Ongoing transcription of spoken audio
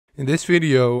In this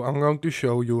video, I'm going to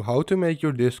show you how to make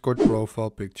your Discord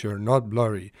profile picture not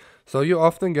blurry. So you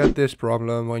often get this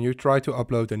problem when you try to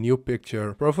upload a new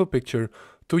profile picture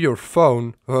to your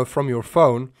phone, from your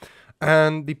phone.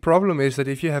 And the problem is that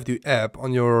if you have the app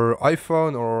on your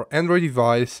iPhone or Android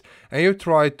device and you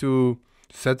try to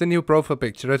set a new profile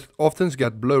picture, it often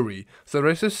gets blurry. So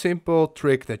there's a simple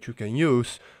trick that you can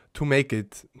use to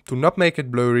not make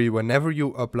it blurry whenever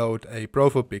you upload a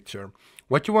profile picture.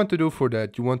 What you want to do for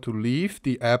that, you want to leave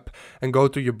the app and go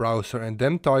to your browser and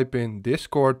then type in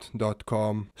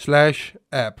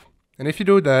discord.com/app. And if you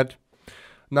do that,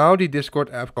 now the Discord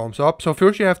app comes up. So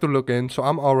first you have to log in. So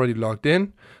I'm already logged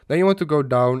in. Then you want to go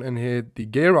down and hit the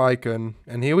gear icon.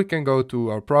 And here we can go to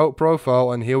our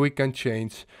profile and here we can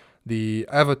change the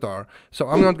avatar. So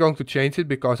I'm not going to change it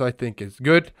because I think it's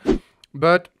good.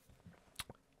 But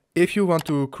if you want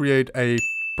to create a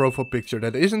profile picture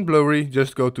that isn't blurry,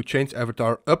 just go to change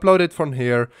avatar, upload it from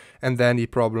here, and then the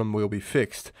problem will be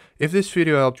fixed. If this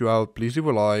video helped you out, please leave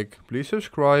a like, please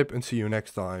subscribe, and see you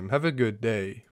next time. Have a good day.